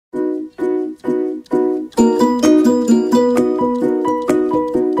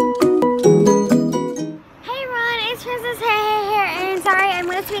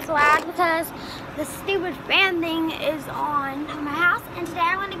the stupid fan thing is on my house, and today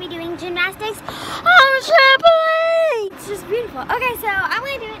I'm going to be doing gymnastics on the trampoline. It's just beautiful. Okay, so I'm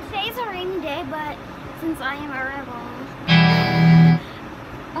going to do it. Today's a rainy day, but since I am a rebel,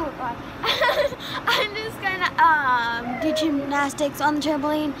 oh god, I'm just gonna do gymnastics on the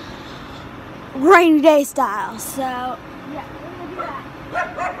trampoline, rainy day style. So yeah, we're gonna do that.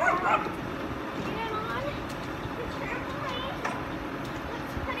 Get on the trampoline.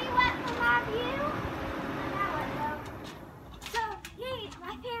 Looks pretty wet from my view. Not that wet though. So yay,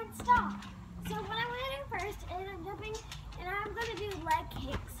 my fan stopped. So what I'm gonna do first is I'm jumping and I'm gonna do leg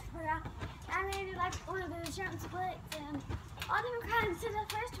kicks. I'm gonna do like one of those jump splits and all different kinds. So the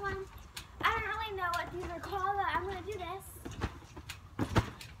first one, I don't really know what these are called, but I'm gonna do this.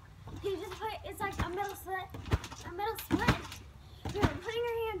 You just put, it's like a middle split. You're putting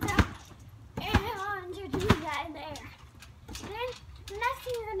your hands up and you're doing that in the air. Then the next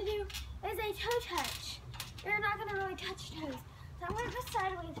thing you're gonna do is a toe touch. You're not gonna really touch toes. So I'm gonna go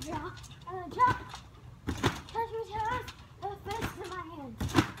sideways now. I'm gonna jump, touch my toes, and fist in my hands.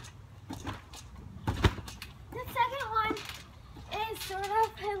 The second one is sort of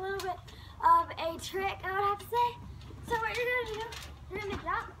a little bit of a trick, I would have to say. So what you're gonna do, you're gonna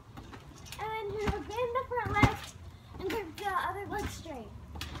jump, and then you're gonna bend the front leg and keep the other leg straight.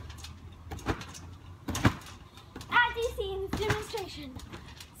 As you see in this demonstration.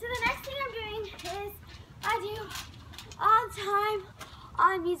 So the next thing I'm doing is I do on time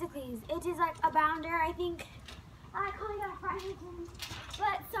on Musicallys. It is like a bounder, I think. I call it a front hand,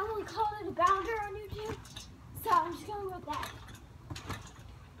 but someone called it a bounder on YouTube. So I'm just going with that.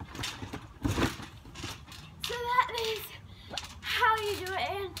 So that is how you do it,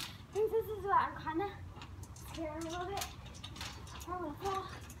 and I think this is what I'm kind of scared a little bit. I'm gonna fall.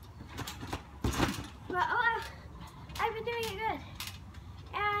 But I've been doing it good.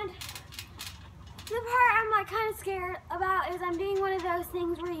 And the part I'm like kind of scared about is I'm doing one of those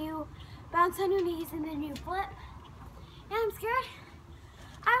things where you bounce on your knees and then you flip. And I'm scared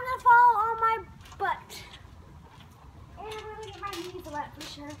I'm gonna fall on my butt. And I'm gonna get my knees wet for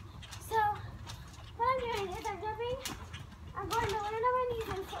sure. So what I'm doing is I'm jumping. I'm going to land on my knees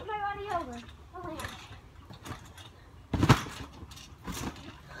and flip my body over. I'll land.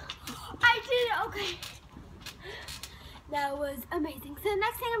 I did it, okay. That was amazing. So the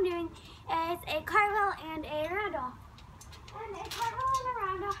next thing I'm doing is a cartwheel and a roundel. And a cartwheel and a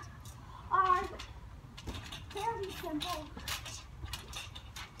roundel are fairly simple.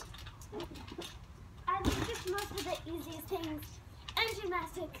 I think it's most of the easiest things in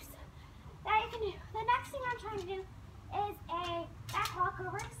gymnastics that you can do. The next thing I'm trying to do is a back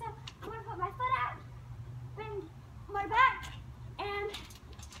walkover. So I'm going to put my foot out, bend my back, and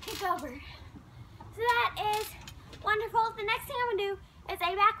kick over. So that is wonderful. The next thing I'm going to do is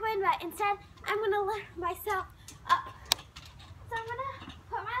a back bend, but instead I'm going to lift myself up. So I'm going to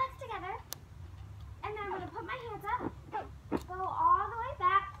put my legs together, and then I'm going to put my hands up, go all the way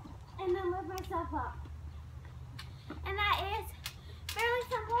back, and then lift myself up. And that is fairly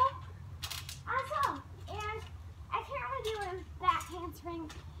simple also. And I can't really do a back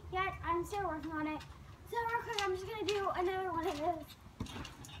handspring yet. I'm still working on it. So real quick, I'm just going to do another one of those.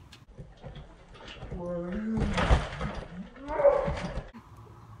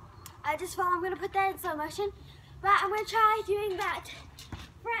 I just fall. I'm going to put that in slow motion. But I'm going to try doing that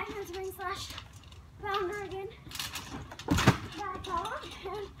front handspring slash bounder again. That's all.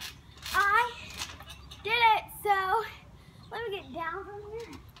 And I did it. So let me get down from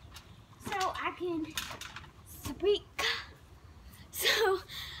here so I can speak. So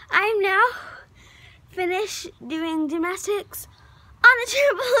I'm now finished doing gymnastics on the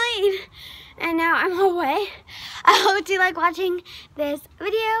trampoline, and now I'm away. I hope you like watching this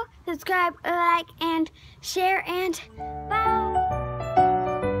video. Subscribe, like, and share, and bye.